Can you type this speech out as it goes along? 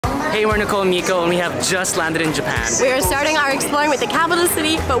Hey, we're Nicole and Miko, and we have just landed in Japan. We are starting our exploring with the capital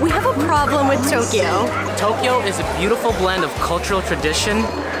city, but we have a problem with Tokyo. Tokyo is a beautiful blend of cultural tradition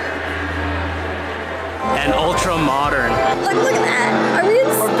and ultra modern. Look at that! Are we in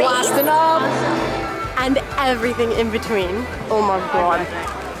space? We're blasting up! And everything in between. Oh my god.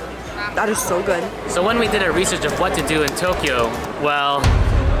 That is so good. So when we did our research of what to do in Tokyo, well,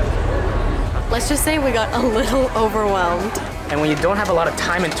 let's just say we got a little overwhelmed. And when you don't have a lot of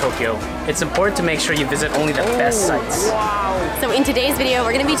time in Tokyo, it's important to make sure you visit only the best sites. Wow. So in today's video,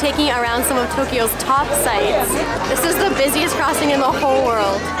 we're going to be taking you around some of Tokyo's top sites. This is the busiest crossing in the whole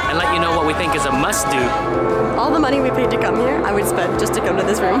world. And let you know what we think is a must-do. All the money we paid to come here, I would spend just to come to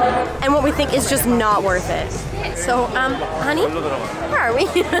this room. And what we think is just not worth it. So, honey, where are we?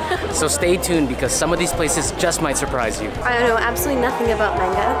 So stay tuned because some of these places just might surprise you. I know absolutely nothing about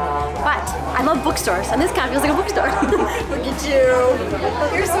manga, but I love bookstores, and this kind of feels like a bookstore. Look at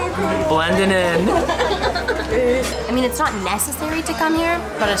you. You're so cool. Blending in. I mean, it's not necessary to come here,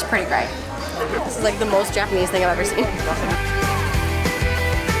 but it's pretty great. This is like the most Japanese thing I've ever seen.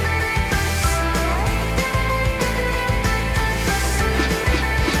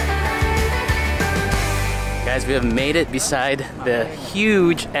 Guys, we have made it beside the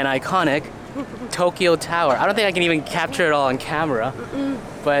huge and iconic Tokyo Tower. I don't think I can even capture it all on camera,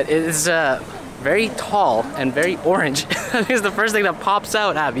 but it is very tall and very orange. I think it's the first thing that pops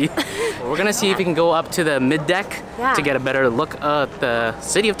out, Abby. We're gonna see if we can go up to the mid-deck to get a better look at the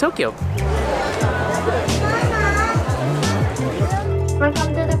city of Tokyo.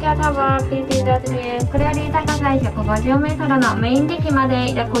 Welcome to Tokyo Tower. Please use the view. これより高さ150メートルのメインデッキま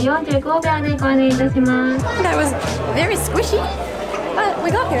で約45秒でご案内いたします。 That was very squishy, but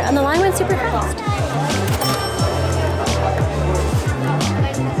we got here and the line went super fast.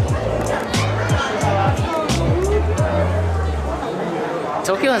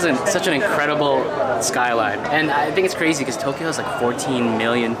 Tokyo has such an incredible skyline, and I think it's crazy because Tokyo has like 14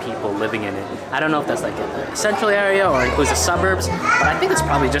 million people living in it. I don't know if that's like a central area or includes the suburbs, but I think it's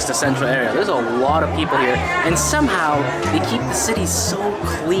probably just a central area. There's a lot of people here, and somehow they keep the city so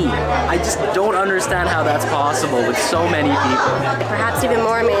clean. I just don't understand how that's possible with so many people. Perhaps even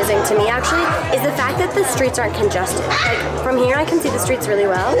more amazing to me actually is the fact that the streets aren't congested. Like from here I can see the streets really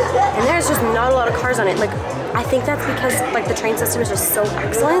well, and there's just not a lot of cars on it. Like I think that's because like the train system is just so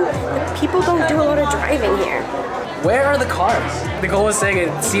excellent that people don't do a lot of driving here. Where are the cars? Nicole was saying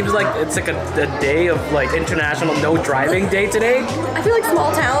it seems like it's like a day of like international no driving day today. I feel like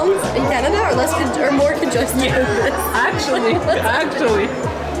small towns in Canada are more congested than this. Actually.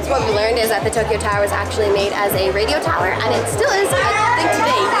 So what we learned is that the Tokyo Tower was actually made as a radio tower, and it still is, I think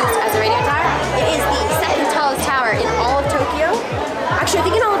today, used as a radio tower. It is the second tallest tower in all of Tokyo. Actually, I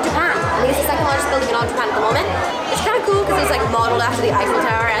think in all of Japan. I think it's the second largest building in all of Japan at the moment. It's kind of cool because it's like modeled after the Eiffel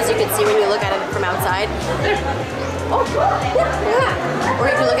Tower, as you can see when you look at it from outside. Oh, yeah. Or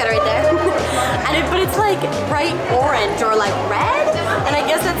you can look at it right there. But it's like bright orange or like red. And I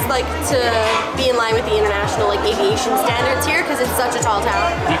guess that's like to be in line with the international like aviation standards here because it's such a tall tower.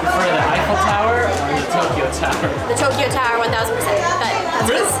 Do you prefer the Eiffel Tower or the Tokyo Tower? The Tokyo Tower 1000%. But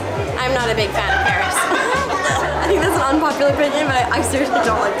that's because I'm not a big fan of Paris. I think that's an unpopular opinion, but I seriously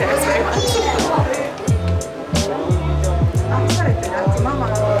don't like Paris very much.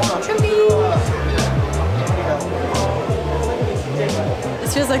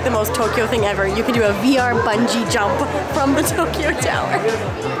 This feels like the most Tokyo thing ever. You can do a VR bungee jump from the Tokyo Tower.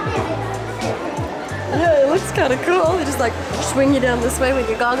 Yeah, it looks kind of cool. They just like swing you down this way with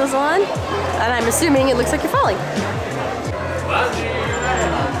your goggles on. And I'm assuming it looks like you're falling.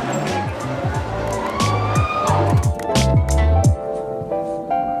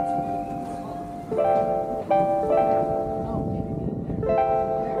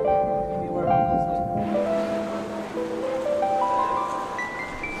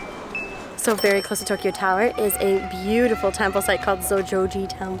 So very close to Tokyo Tower is a beautiful temple site called Zojoji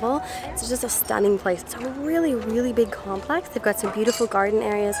Temple. It's just a stunning place. It's a really, really big complex. They've got some beautiful garden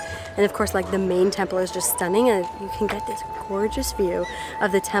areas, and of course like the main temple is just stunning, and you can get this gorgeous view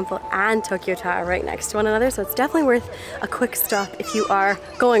of the temple and Tokyo Tower right next to one another. So it's definitely worth a quick stop if you are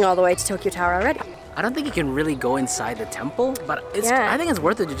going all the way to Tokyo Tower already. I don't think you can really go inside the temple, but I think it's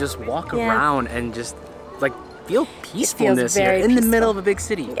worth it to just walk around and just like feel peacefulness here in the middle of a big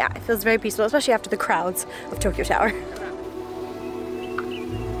city. Yeah, it feels very peaceful, especially after the crowds of Tokyo Tower.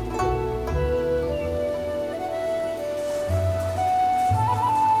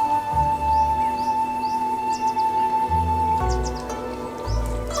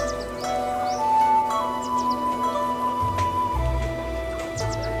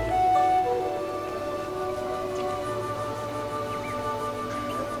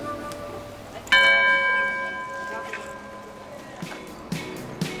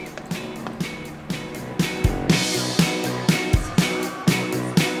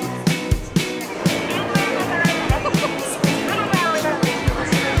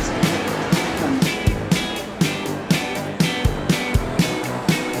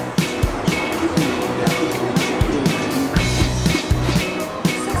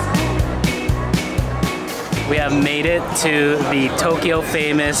 it to the Tokyo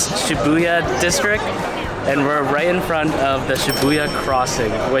famous Shibuya district, and we're right in front of the Shibuya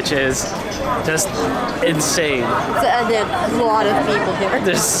crossing, which is just insane. There's a lot of people here.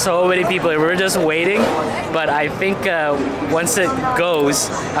 There's so many people here. We're just waiting, but I think once it goes,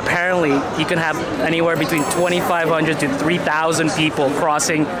 apparently you can have anywhere between 2,500 to 3,000 people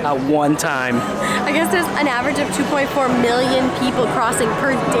crossing at one time. I guess there's an average of 2.4 million people crossing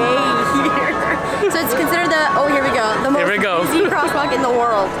per day here. So it's considered the, oh here we go, the most busy crosswalk in the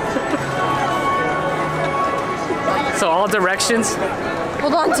world. So all directions.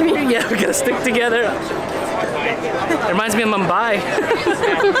 Hold on to me. Yeah, we gotta stick together. It reminds me of Mumbai.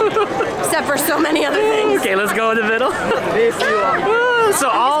 Except for so many other things. Okay, let's go in the middle. So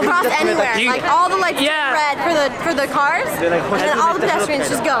all cross anywhere, like all the lights turn red for the cars, and then all the pedestrians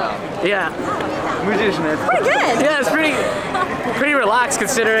just go. Yeah. Pretty good. Yeah, it's pretty relaxed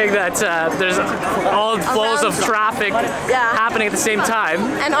considering that there's all flows of traffic happening at the same time.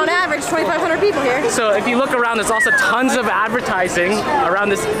 And on average, 2,500 people here. So if you look around, there's also tons of advertising around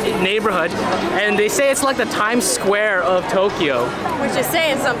this neighborhood, and they say it's like the Times Square of Tokyo. Which is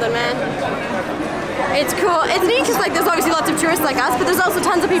saying something, man. It's cool. It's neat because like there's obviously lots of tourists like us, but there's also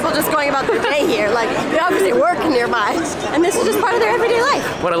tons of people just going about their day here. Like they obviously work nearby, and this is just part of their everyday life.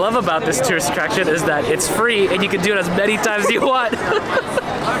 What I love about this tourist attraction is that it's free and you can do it as many times as you want.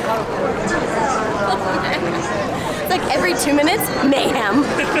 Like every 2 minutes, mayhem.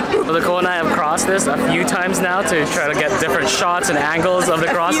 Well, Nicole and I have crossed this a few times now to try to get different shots and angles of the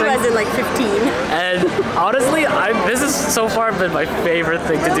crossing. A few as in like 15. And honestly, this has so far been my favorite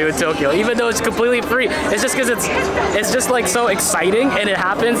thing to do in Tokyo, even though it's completely free. It's just because it's just like so exciting, and it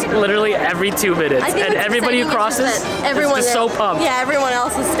happens literally every 2 minutes. And everybody who crosses is just so pumped. Yeah, everyone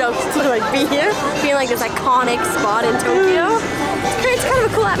else is stoked to like be here, being like this iconic spot in Tokyo. It's kind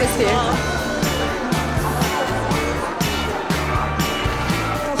of a cool atmosphere.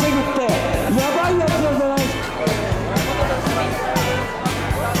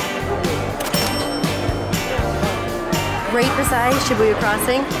 Right beside Shibuya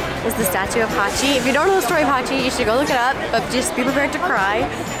Crossing is the statue of Hachi. If you don't know the story of Hachi, you should go look it up, but just be prepared to cry.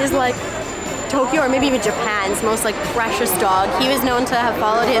 He's like Tokyo, or maybe even Japan's most like precious dog. He was known to have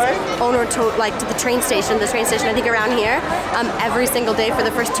followed his owner to the train station I think around here, every single day for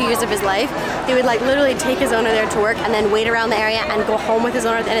the first 2 years of his life. He would like literally take his owner there to work and then wait around the area and go home with his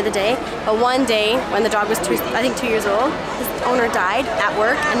owner at the end of the day. But one day when the dog was I think 2 years old, his owner died at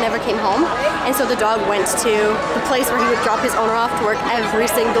work and never came home. And so the dog went to the place where he would drop his owner off to work every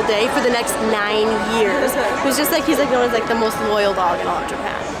single day for the next 9 years. It was just like he's like known as like the most loyal dog in all of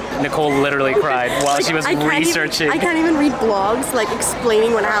Japan. Nicole literally cried while she was researching. I can't even read blogs like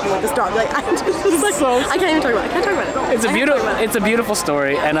explaining what happened with this dog. Like I just like I can't even talk about it. I can't talk about it. It's a beautiful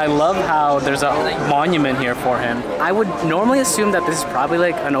story, and I love how there's a monument here for him. I would normally assume that this is probably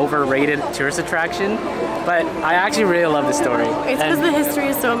like an overrated tourist attraction, but I actually really love this story. It's because the history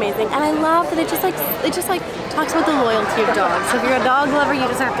is so amazing, and I love that it just like talks about the loyalty of dogs. So if you're a dog lover, you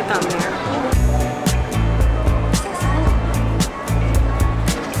just have to come here.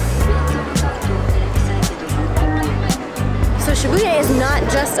 So Shibuya is not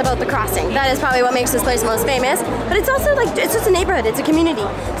just about the crossing. That is probably what makes this place most famous, but it's also like, it's just a neighborhood, it's a community.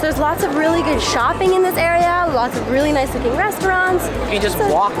 So there's lots of really good shopping in this area, lots of really nice looking restaurants. You can just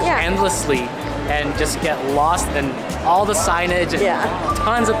walk endlessly and just get lost in all the signage and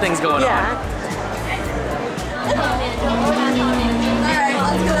tons of things going on. Alright,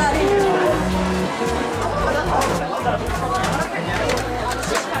 let's go out here.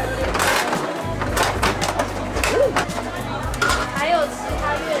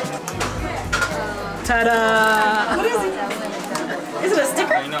 Ta-da! What is it? Is it a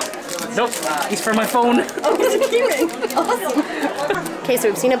sticker? Nope, he's for my phone. Oh, it's a keyring. Awesome. Okay, so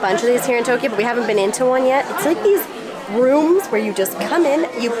we've seen a bunch of these here in Tokyo, but we haven't been into one yet. It's like these rooms where you just come in,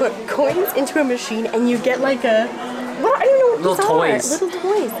 you put coins into a machine, and you get like a, what, I don't know what these are. Little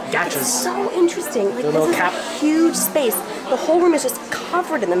toys. Gachas. It's so interesting. Like, this is a huge space. The whole room is just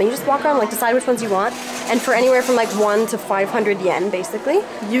covered in them, and you just walk around, like decide which ones you want, and for anywhere from like 1 to 500 yen, basically,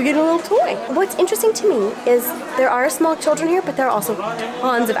 you get a little toy. What's interesting to me is there are small children here, but there are also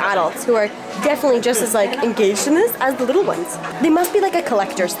tons of adults who are definitely just as like engaged in this as the little ones. They must be like a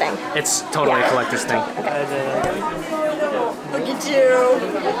collector's thing. It's totally a collector's thing. Okay. Look at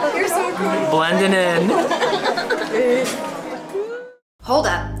you. You're so cool. Blending in. Hold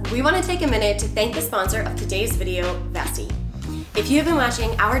up. We want to take a minute to thank the sponsor of today's video, Vessi. If you have been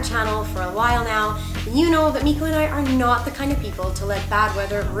watching our channel for a while now, then you know that Miko and I are not the kind of people to let bad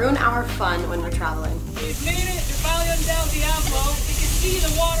weather ruin our fun when we're traveling. We've made it. We're finally on down Diablo. You can see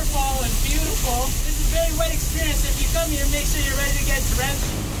the waterfall. It's beautiful. This is very wet experience. If you come here, make sure you're ready to get drenched.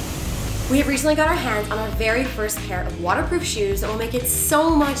 We have recently got our hands on our very first pair of waterproof shoes that will make it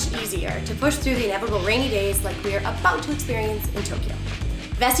so much easier to push through the inevitable rainy days like we are about to experience in Tokyo.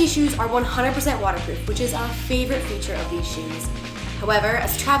 Vessi shoes are 100% waterproof, which is our favorite feature of these shoes. However,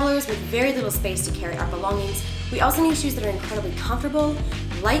 as travelers with very little space to carry our belongings, we also need shoes that are incredibly comfortable,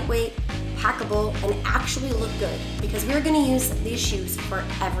 lightweight, packable, and actually look good, because we're going to use these shoes for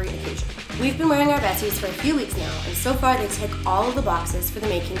every occasion. We've been wearing our Vessis for a few weeks now, and so far they tick all of the boxes for the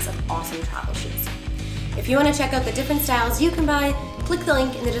makings of awesome travel shoes. If you want to check out the different styles you can buy, click the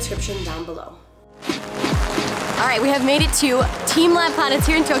link in the description down below. Alright, we have made it to Team Lab Planets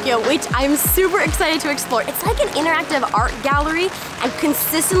here in Tokyo, which I'm super excited to explore. It's like an interactive art gallery, and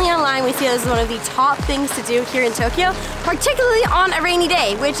consistently online we see this is one of the top things to do here in Tokyo, particularly on a rainy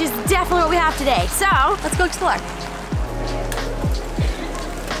day, which is definitely what we have today. So, let's go explore.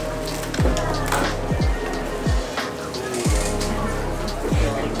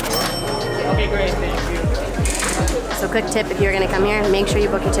 Okay, great, thank you. So quick tip, if you're gonna come here, make sure you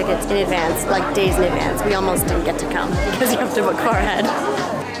book your tickets in advance, like days in advance. We almost didn't get to come because you have to book far ahead.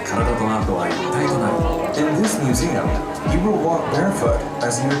 In this museum, you will walk barefoot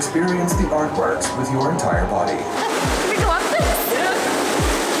as you experience the artworks with your entire body. Can we go up this?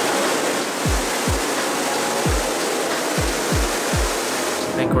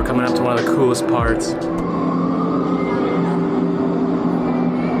 I think we're coming up to one of the coolest parts.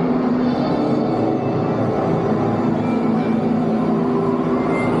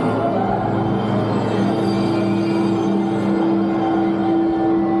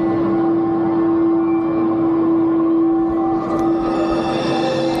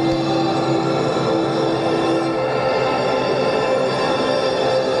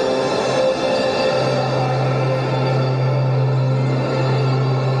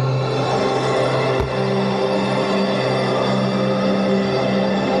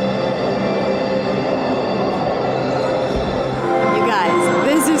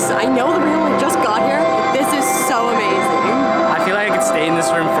 I know that we only just got here, but this is so amazing. I feel like I could stay in this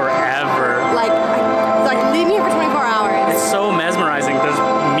room forever. Like leave me here for 24 hours. It's so mesmerizing. There's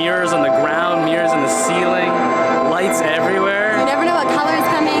mirrors on the ground, mirrors in the ceiling, lights everywhere. You never know what color is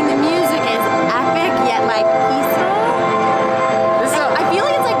coming. The music is epic, yet like peaceful. I feel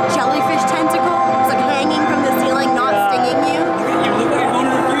like it's like jellyfish tentacle. It's like hanging from the ceiling, not stinging you. You look like you're going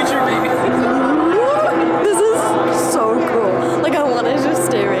to the future, baby. This is so cool. Like I want to just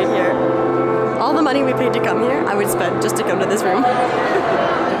stay right here. All the money we paid to come here, I would spend just to come to this room.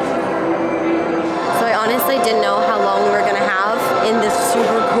 So I honestly didn't know how long we were gonna have in this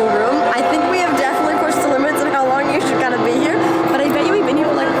super cool room. I think we have definitely pushed the limits of how long you should kind of be here, but I bet you we've been here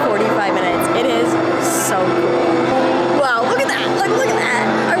for like 45 minutes. It is so cool. Wow, look at that! Look at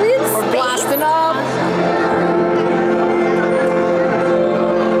that! Are we in space? We're blasting up!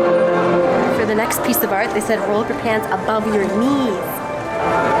 For the next piece of art, they said roll up your pants above your knees.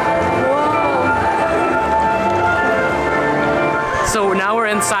 So now we're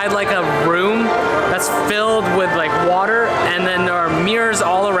inside like a room that's filled with like water, and then there are mirrors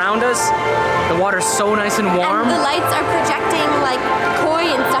all around us. The water's so nice and warm. And the lights are projecting like koi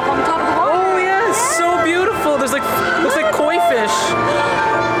and stuff on top of the water. Oh yeah, it's so beautiful. There's like, looks like koi fish.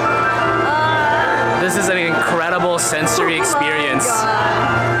 This is an incredible sensory experience.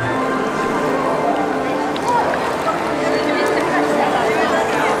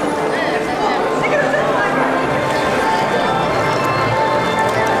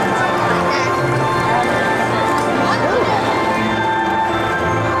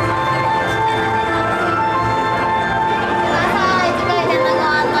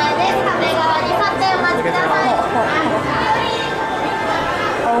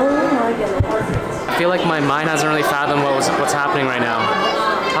 I feel like my mind hasn't really fathomed what's happening right now.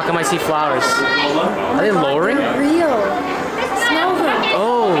 How come I see flowers? Are they lowering? Real. Smell them.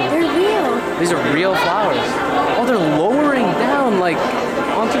 Oh. They're real. These are real flowers. Oh, they're lowering down like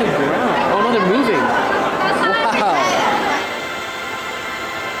onto the ground. Oh no, they're moving. Wow.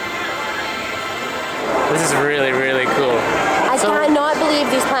 This is really, really cool. I cannot believe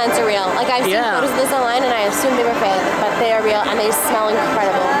these plants are real. Like I've seen photos of this online and I assumed they were fake, but they are real and they smell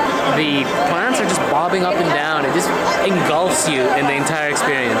incredible. The plants are just bobbing up and down. It just engulfs you in the entire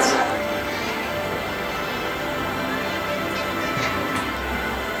experience.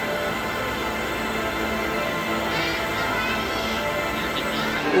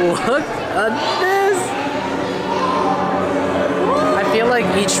 Look at this! I feel like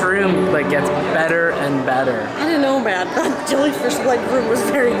each room like gets better and better. I don't know, man. That jellyfish like room was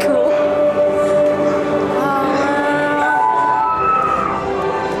very cool.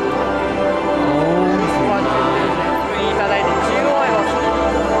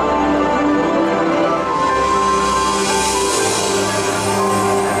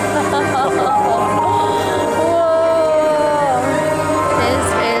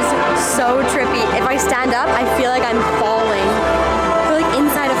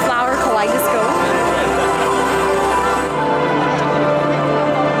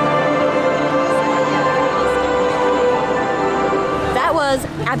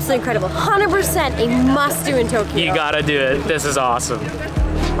 absolutely incredible. 100% a must do in Tokyo. You gotta do it. This is awesome.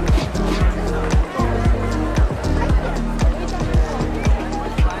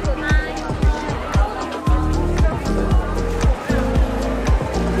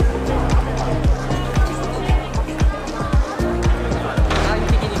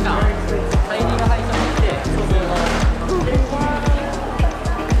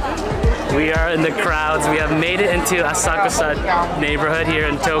 We are in the crowds. We have made it into Asakusa neighborhood here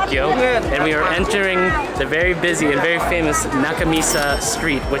in Tokyo, and we are entering the very busy and very famous Nakamisa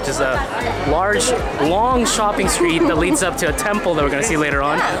Street, which is a large, long shopping street that leads up to a temple that we're going to see later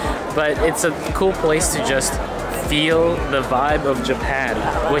on. But it's a cool place to just feel the vibe of Japan,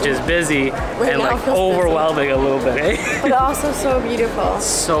 which is busy and like overwhelming a little bit, eh? But also so beautiful.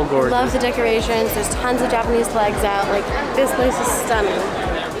 So gorgeous. Love the decorations. There's tons of Japanese flags out. Like, this place is stunning.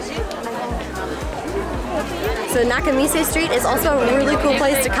 So Nakamise Street is also a really cool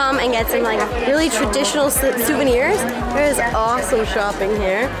place to come and get some like really traditional souvenirs. There is awesome shopping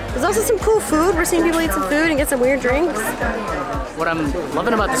here. There's also some cool food. We're seeing people eat some food and get some weird drinks. What I'm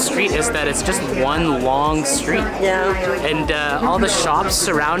loving about the street is that it's just one long street. Yeah. And all the shops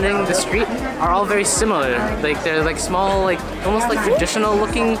surrounding the street are all very similar. Like they're like small, like almost like traditional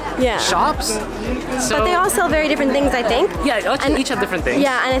looking shops. So, but they all sell very different things, I think. Yeah, and each have different things.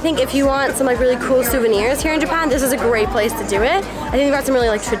 Yeah, and I think if you want some like really cool souvenirs here in Japan, this is a great place to do it. I think they've got some really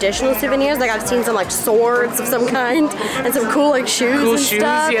like traditional souvenirs. Like I've seen some like swords of some kind and some cool like shoes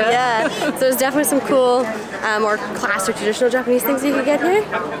stuff. Yeah. So there's definitely some cool more classic traditional Japanese things you can get here.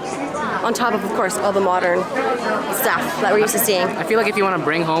 On top of course, all the modern stuff that we're used to seeing. I feel like if you want to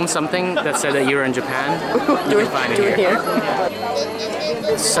bring home something that said that you were in Japan, you can find it here.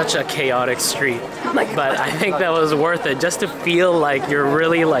 Such a chaotic street, but I think that was worth it just to feel like you're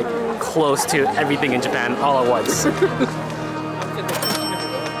really like close to everything in Japan all at once. So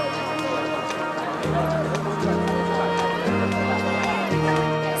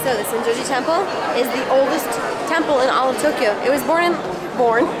the Senjoji Temple is the oldest temple in all of Tokyo. It was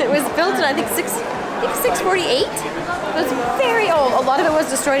it was built in I think 648. It was very old. A lot of it was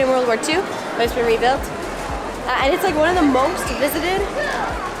destroyed in World War II, but it's been rebuilt. And it's like one of the most visited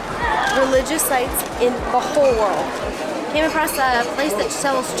religious sites in the whole world. Came across a place that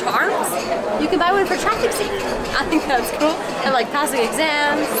sells charms. You can buy one for traffic safety. I think that's cool. And like passing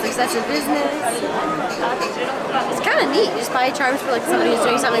exams, success in business. It's kind of neat. You just buy charms for like somebody who's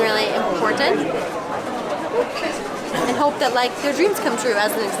doing something really important. And hope that like their dreams come true,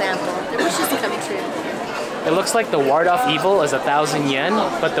 as an example. Their wishes come true. It looks like the ward off evil is 1,000 yen,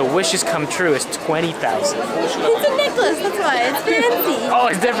 but the wishes come true is 20,000. It's a necklace, that's why. It's fancy. Oh,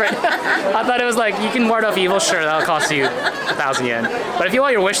 it's different. I thought it was like, you can ward off evil, sure, that'll cost you 1,000 yen. But if you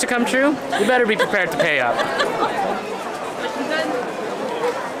want your wish to come true, you better be prepared to pay up.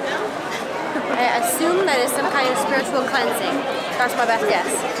 I assume that is some kind of spiritual cleansing. That's my best guess.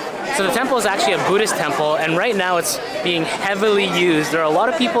 So the temple is actually a Buddhist temple, and right now it's being heavily used. There are a lot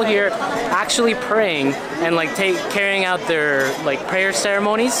of people here actually praying and like carrying out their like prayer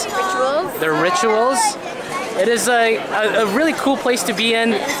ceremonies. Rituals. Their rituals. It is a really cool place to be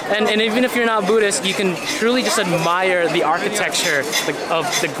in, and even if you're not Buddhist, you can truly just admire the architecture of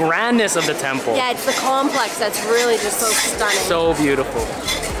the grandness of the temple. Yeah, it's the complex that's really just so stunning. So beautiful.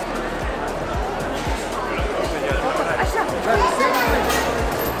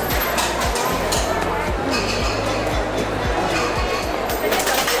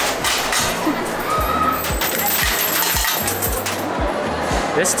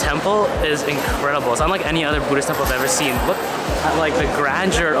 This temple is incredible. It's unlike any other Buddhist temple I've ever seen. Look at like the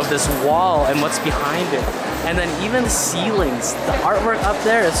grandeur of this wall and what's behind it. And then even the ceilings, the artwork up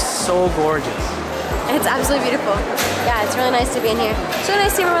there is so gorgeous. It's absolutely beautiful. Yeah, it's really nice to be in here. So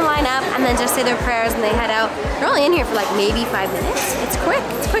nice to see everyone line up and then just say their prayers and they head out. They're only in here for like maybe 5 minutes. It's quick.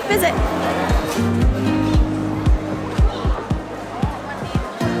 It's a quick visit.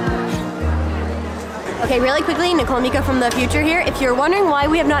 Okay, really quickly, Nicole Miko from the future here. If you're wondering why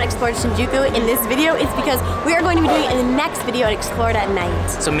we have not explored Shinjuku in this video, it's because we are going to be doing it in the next video at Explored at Night.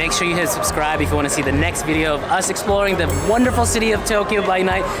 So make sure you hit subscribe if you want to see the next video of us exploring the wonderful city of Tokyo by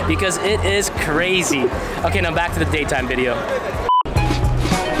night, because it is crazy. Okay, now back to the daytime video.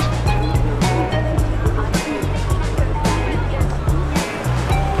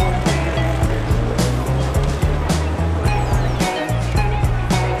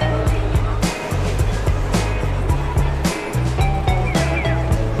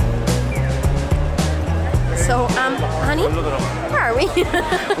 So, honey, where are we?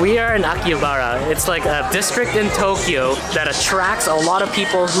 We are in Akihabara. It's like a district in Tokyo that attracts a lot of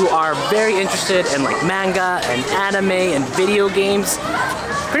people who are very interested in like manga and anime and video games.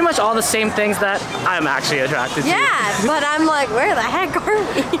 pretty much all the same things that I'm actually attracted to. Yeah, but I'm like, where the heck are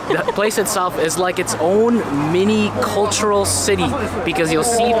we? The place itself is like its own mini cultural city because you'll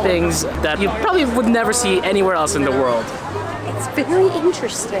see things that you probably would never see anywhere else in the world. It's very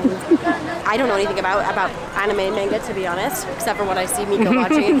interesting. I don't know anything about anime and manga, to be honest, except for what I see Miko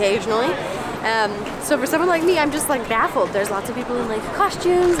watching occasionally. So for someone like me, I'm just like baffled. There's lots of people in like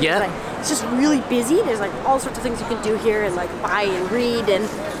costumes. Yeah. Like, it's just really busy. There's like all sorts of things you can do here and like buy and read and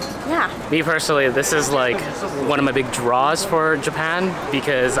yeah. Me personally, this is like one of my big draws for Japan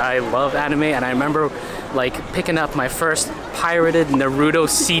because I love anime, and I remember like picking up my first pirated Naruto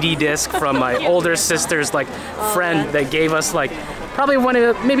CD disc from my older sister's like friend that gave us like probably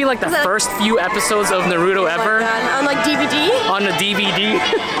maybe like the first few episodes of Naruto ever. On like DVD? On a DVD.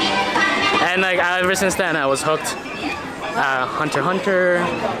 And like ever since then I was hooked. Hunter x Hunter,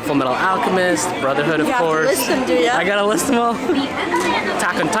 Full Metal Alchemist, Brotherhood of course. You have to list them, do ya? I gotta list them all.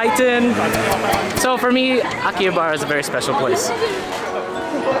 Attack on Titan. So for me, Akihabara is a very special place.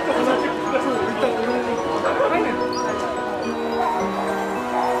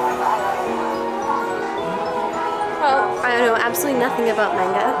 Well, I know absolutely nothing about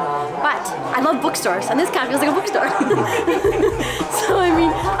manga, but I love bookstores, and this kind of feels like a bookstore. So I mean,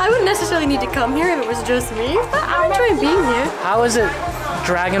 I wouldn't necessarily need to come here if it was just me, but I'm enjoying being here. How is it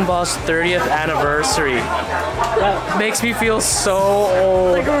Dragon Ball's 30th anniversary? That makes me feel so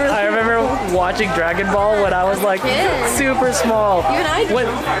old. Like really I remember watching Dragon Ball when I was like super small. You and I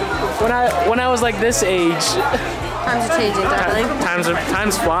did. When I was like this age. Times are changing, darling.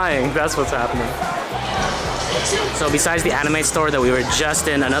 Time's flying. That's what's happening. So besides the anime store that we were just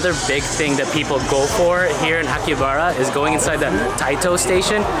in, another big thing that people go for here in Akihabara is going inside the Taito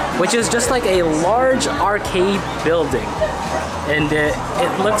station, which is just like a large arcade building. And it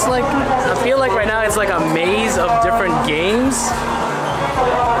looks like, I feel like right now it's like a maze of different games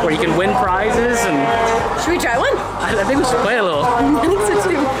where you can win prizes and... Should we try one? I think we should play a little. I think so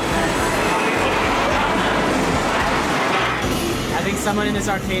too. I think someone in this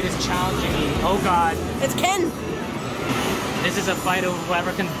arcade is challenging me. Oh god. It's Ken. This is a fight over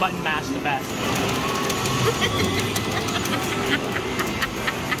whoever can button mash the best.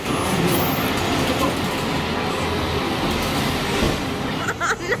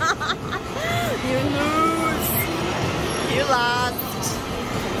 You lose. You lost.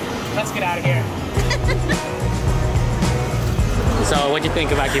 Let's get out of here. So what'd you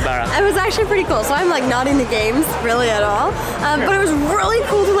think of Akihabara? It was actually pretty cool. So I'm like not in the games really at all, but it was really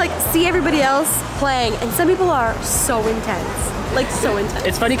cool to like see everybody else playing, and some people are so intense, like so intense.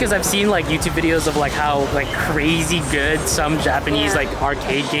 It's funny because I've seen like YouTube videos of like how like crazy good some Japanese like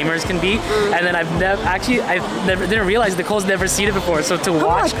arcade gamers can be, and then I didn't realize Nicole's never seen it before. So to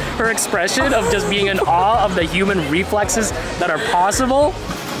watch her expression of just being in awe of the human reflexes that are possible.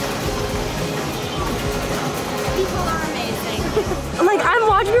 Like I'm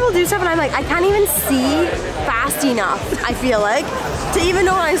watching people do stuff and I'm like, I can't even see fast enough, I feel like, to even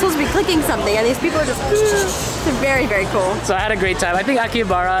know when I'm supposed to be clicking something, and these people are just, they're very, very cool. So I had a great time. I think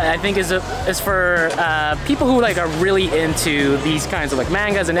Akihabara, is for people who like are really into these kinds of like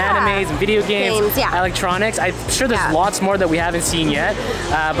mangas and animes and video games, electronics. I'm sure there's lots more that we haven't seen yet,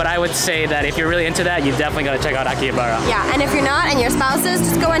 but I would say that if you're really into that, you definitely gotta check out Akihabara. Yeah, and if you're not and your spouse is,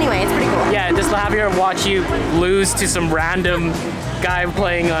 just go anyway, it's pretty cool. Yeah, just have her watch you lose to some random guy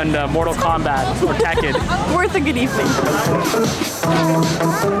playing on Mortal Kombat or Tekken. Worth a good evening.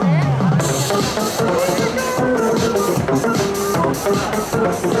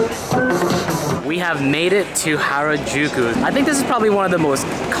 We have made it to Harajuku. I think this is probably one of the most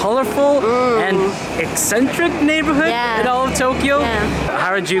colorful and eccentric neighborhood in all of Tokyo.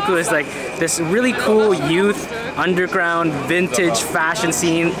 Harajuku is like this really cool youth underground vintage fashion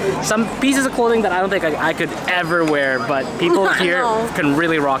scene. Some pieces of clothing that I don't think I could ever wear, but people here can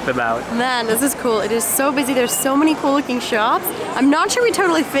really rock them out. Man, this is cool. It is so busy. There's so many cool looking shops. I'm not sure we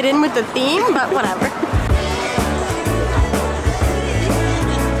totally fit in with the theme, but whatever.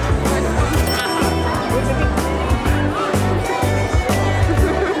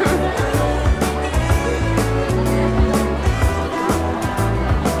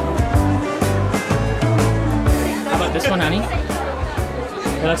 This one, honey?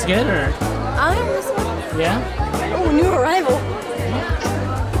 It looks good, or? This one. Yeah? Oh, new arrival.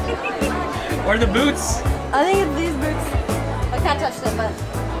 Or the boots? I think it's these boots. I can't touch them, but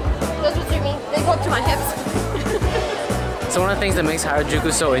those would suit me. They go up to my hips. So one of the things that makes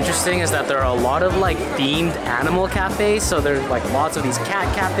Harajuku so interesting is that there are a lot of like themed animal cafes. So there's like lots of these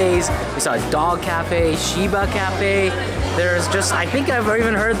cat cafes. We saw a dog cafe, Shiba cafe. There's just, I think I've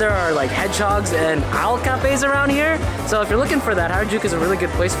even heard there are like hedgehogs and owl cafes around here. So if you're looking for that, Harajuku is a really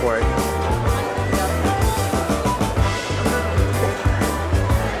good place for it.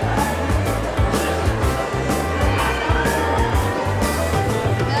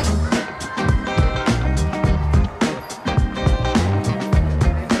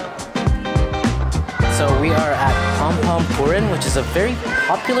 So we are at Purin, which is a very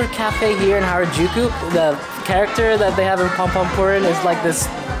popular cafe here in Harajuku. The character that they have in Purin is like this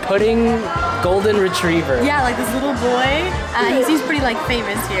pudding golden retriever. Yeah, like this little boy. He seems pretty like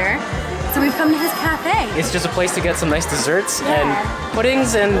famous here. So we've come to his cafe. It's just a place to get some nice desserts and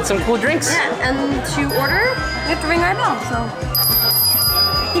puddings and some cool drinks. Yeah, and to order, we have to ring our bell. So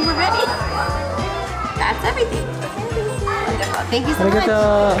I think we're ready. That's everything. Wonderful. Thank you so much.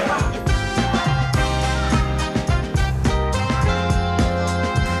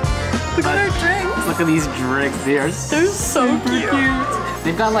 Look at our drinks. Look at these drinks. They're so cute.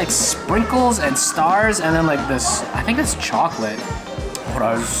 They've got like sprinkles and stars and then like this, I think it's chocolate. Oh,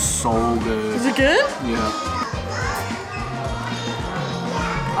 that is so good. Is it good? Yeah.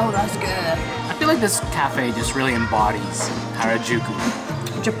 Oh, that's good. I feel like this cafe just really embodies Harajuku.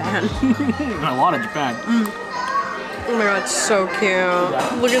 Japan. A lot of Japan. Oh my god, it's so cute.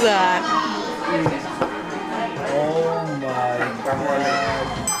 Look at that. Oh my god.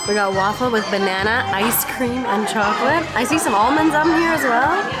 We got waffle with banana, ice cream, and chocolate. I see some almonds on here as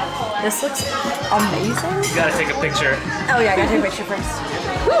well. This looks amazing. You gotta take a picture. Oh yeah, I gotta take a picture first.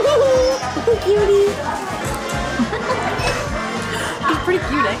 Cutie. He's pretty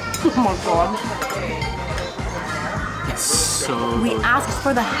cute, eh? Oh my god. It's so We good. asked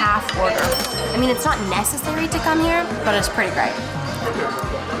for the half order. I mean, it's not necessary to come here, but it's pretty great.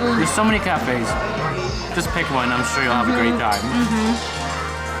 There's so many cafes. Just pick one, I'm sure you'll have a great time.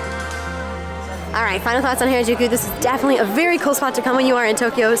 All right, final thoughts on Harajuku. This is definitely a very cool spot to come when you are in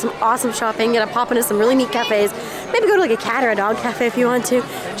Tokyo. Some awesome shopping, get a pop into some really neat cafes. Maybe go to like a cat or a dog cafe if you want to.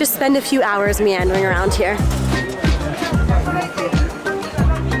 Just spend a few hours meandering around here.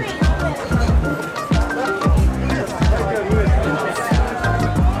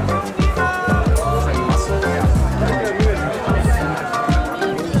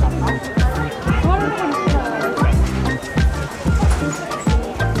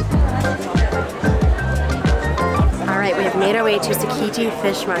 Made our way to Tsukiji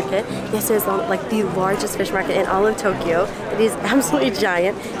Fish Market. This is like the largest fish market in all of Tokyo. It is absolutely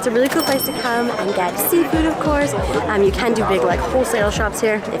giant. It's a really cool place to come and get seafood, of course. You can do big like wholesale shops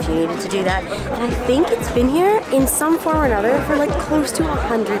here if you needed to do that. And I think it's been here in some form or another for like close to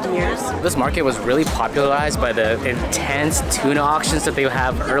 100 years. This market was really popularized by the intense tuna auctions that they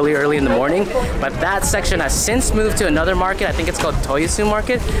have early in the morning. But that section has since moved to another market. I think it's called Toyosu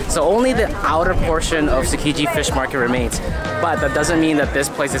Market. So only the outer portion of Tsukiji Fish Market remains. But that doesn't mean that this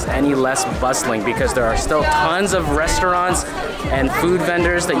place is any less bustling because there are still tons of restaurants and food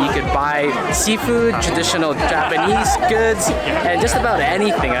vendors that you could buy seafood, traditional Japanese goods, and just about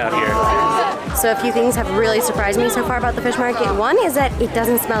anything out here. So a few things have really surprised me so far about the fish market. One is that it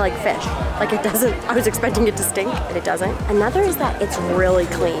doesn't smell like fish. Like it doesn't, I was expecting it to stink, but it doesn't. Another is that it's really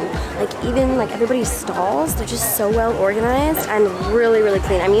clean. Like even like everybody's stalls, they're just so well organized and really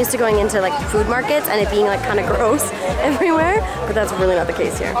clean. I'm used to going into like food markets and it being like kind of gross everywhere, but that's really not the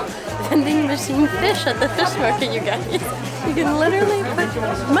case here. Vending machine fish at the fish market, you guys. You can literally put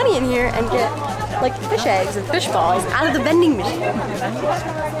money in here and get like fish eggs and fish balls out of the vending machine.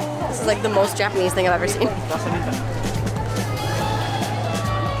 This is like the most Japanese thing I've ever seen.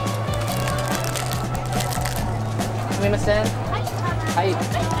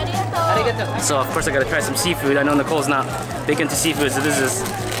 So of course I gotta try some seafood. I know Nicole's not big into seafood, so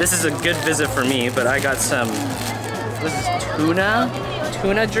this is a good visit for me. But I got some, what is this,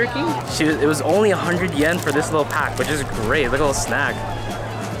 tuna jerky? It was only 100 yen for this little pack, which is great. Look at a little snack.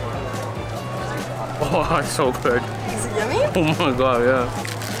 Oh, it's so good. Is it yummy? Oh my god, yeah.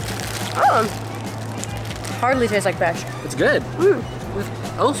 Oh, hardly tastes like fish. It's good.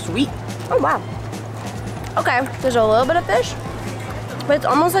 Oh, sweet. Oh wow. Okay, there's a little bit of fish, but it's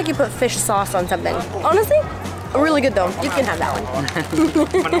almost like you put fish sauce on something. Honestly, really good though. You can have that one.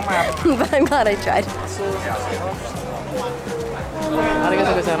 But I'm glad I tried.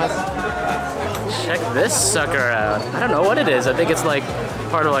 Check this sucker out. I don't know what it is. I think it's like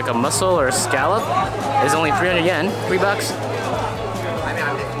part of like a mussel or a scallop. It's only 300 yen, $3.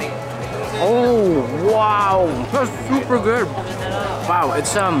 Oh wow, that's super good. Wow,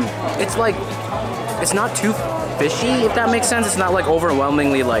 it's like, it's not too fishy, if that makes sense. It's not like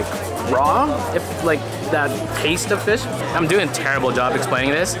overwhelmingly like raw, if like that taste of fish. I'm doing a terrible job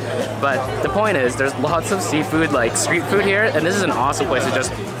explaining this, but the point is there's lots of seafood, like street food here, and this is an awesome place to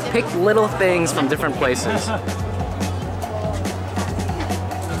just pick little things from different places.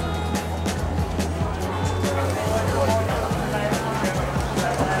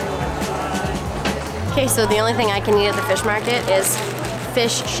 Okay, so the only thing I can eat at the fish market is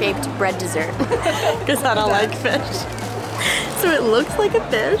fish-shaped bread dessert. Because I don't like fish. So it looks like a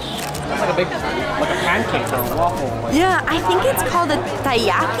fish. It's like a big, like a pancake or a waffle. Like. Yeah, I think it's called a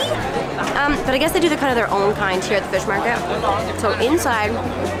taiyaki. But I guess they do the kind of their own kind here at the fish market. So inside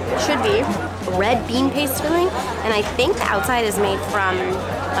should be red bean paste filling, and I think the outside is made from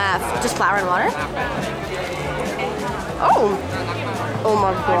just flour and water. Oh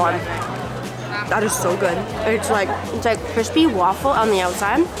my god. That is so good. It's like crispy waffle on the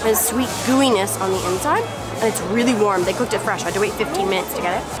outside and sweet gooiness on the inside. And it's really warm. They cooked it fresh. I had to wait 15 minutes to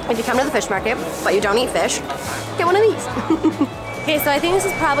get it. If you come to the fish market, but you don't eat fish, get one of these. Okay, so I think this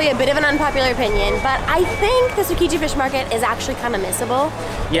is probably a bit of an unpopular opinion, but I think the Tsukiji Fish Market is actually kind of missable.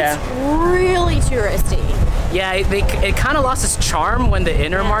 Yeah. It's really touristy. Yeah, it kind of lost its charm when the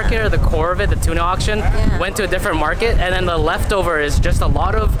inner market, or the core of it, the tuna auction, went to a different market, and then the leftover is just a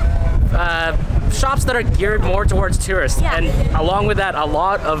lot of shops that are geared more towards tourists, and along with that, a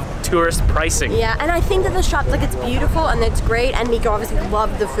lot of tourist pricing. Yeah, and I think that the shop, like, it's beautiful and it's great, and Nico obviously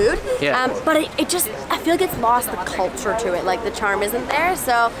loved the food. Yeah. But it just, I feel like it's lost the culture to it. Like, the charm isn't there.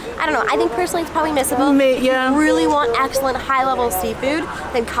 So I don't know. I think personally it's probably missable. Yeah. If you really want excellent high-level seafood,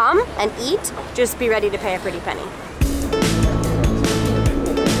 then come and eat. Just be ready to pay a pretty penny.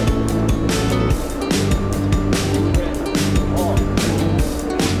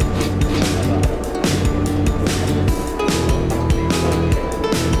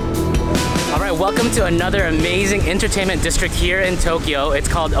 Welcome to another amazing entertainment district here in Tokyo. It's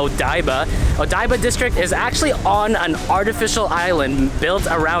called Odaiba. Odaiba district is actually on an artificial island built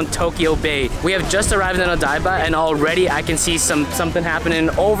around Tokyo Bay. We have just arrived in Odaiba, and already I can see something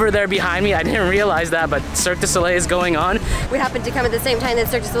happening over there behind me. I didn't realize that, but Cirque du Soleil is going on. We happened to come at the same time that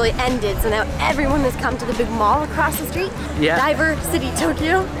Cirque du Soleil ended, so now everyone has come to the big mall across the street. Yeah. Diver City,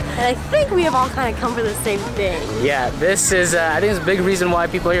 Tokyo. And I think we have all kind of come for the same thing. Yeah, this is, I think it's a big reason why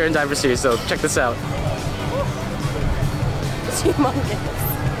people are here in Diver City, so check this out. It's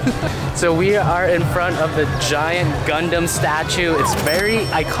humongous. So we are in front of the giant Gundam statue. It's very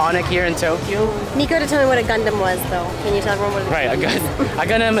iconic here in Tokyo. Nico to tell me what a Gundam was, though. Can you tell everyone what it is? Right, a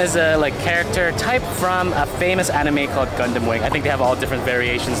Gundam is a character type from a famous anime called Gundam Wing. I think they have all different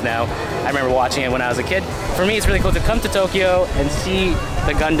variations now. I remember watching it when I was a kid. For me, it's really cool to come to Tokyo and see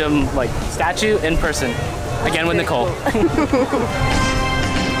the Gundam statue in person. Again with Nicole. Cool.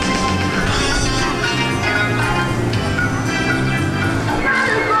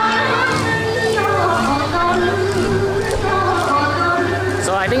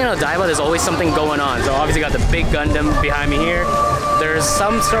 I think in Odaiba there's always something going on. So obviously got the big Gundam behind me here. There's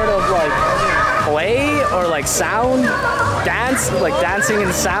some sort of play or sound, dance, dancing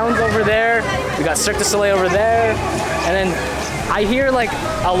and sounds over there. We got Cirque du Soleil over there. And then I hear a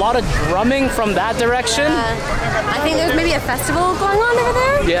lot of drumming from that direction. I think there's maybe a festival going on over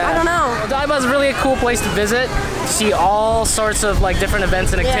there? Yeah. I don't know. Odaiba is really a cool place to visit. To see all sorts of different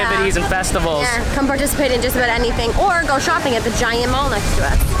events and activities and festivals. Yeah, come participate in just about anything or go shopping at the giant mall next to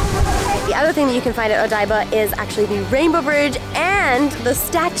us. The other thing that you can find at Odaiba is actually the Rainbow Bridge and the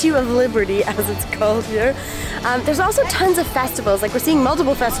Statue of Liberty, as it's called here. There's also tons of festivals. We're seeing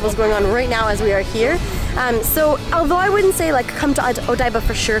multiple festivals going on right now as we are here. So although I wouldn't say come to Odaiba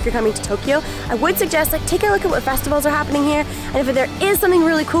for sure if you're coming to Tokyo, I would suggest take a look at what festivals are happening here, and if there is something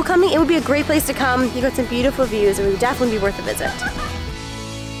really cool coming, it would be a great place to come. You got some beautiful views. It would definitely be worth a visit.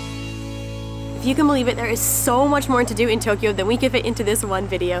 If you can believe it, there is so much more to do in Tokyo than we could fit into this one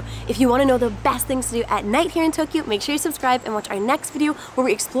video. If you want to know the best things to do at night here in Tokyo, make sure you subscribe and watch our next video where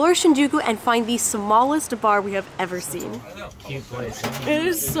we explore Shinjuku and find the smallest bar we have ever seen. Cute place. It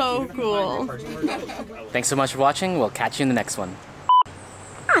is so cool. Thanks so much for watching. We'll catch you in the next one.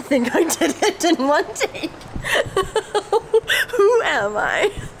 I think I did it in one take. Who am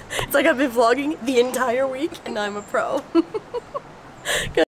I? It's like I've been vlogging the entire week and I'm a pro.